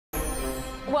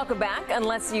Welcome back.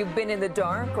 Unless you've been in the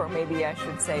dark, or maybe I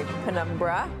should say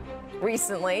penumbra,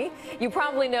 recently, you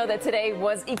probably know that today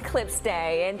was Eclipse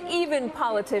Day, and even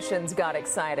politicians got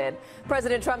excited.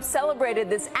 President Trump celebrated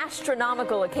this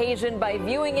astronomical occasion by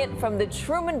viewing it from the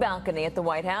Truman balcony at the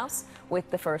White House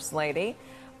with the First Lady.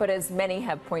 But as many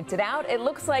have pointed out, it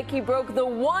looks like he broke the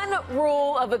one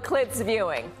rule of eclipse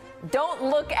viewing. Don't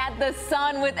look at the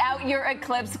sun without your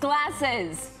eclipse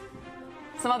glasses.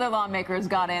 Some other lawmakers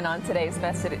got in on today's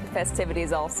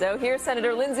festivities also. Here's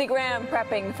Senator Lindsey Graham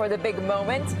prepping for the big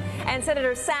moment, and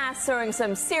Senator Sass throwing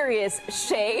some serious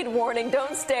shade, warning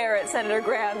don't stare at Senator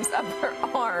Graham's upper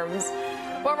arms.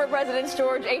 Former Presidents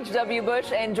George H.W.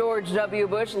 Bush and George W.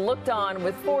 Bush looked on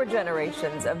with 4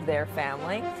 generations of their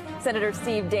family. Senator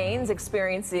Steve Daines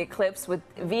experienced the eclipse with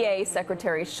VA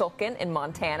Secretary Shulkin in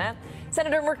Montana.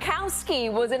 Senator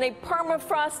Murkowski was in a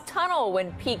permafrost tunnel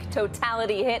when peak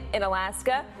totality hit in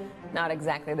Alaska. Not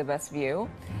exactly the best view.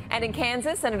 And in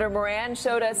Kansas, Senator Moran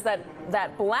showed us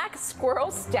that black squirrel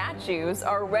statues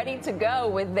are ready to go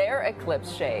with their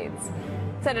eclipse shades.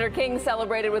 Senator King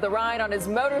celebrated with a ride on his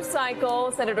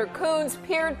motorcycle. Senator Coons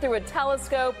peered through a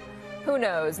telescope. Who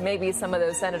knows, maybe some of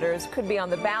those senators could be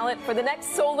on the ballot for the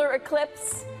next solar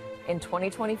eclipse in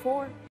 2024.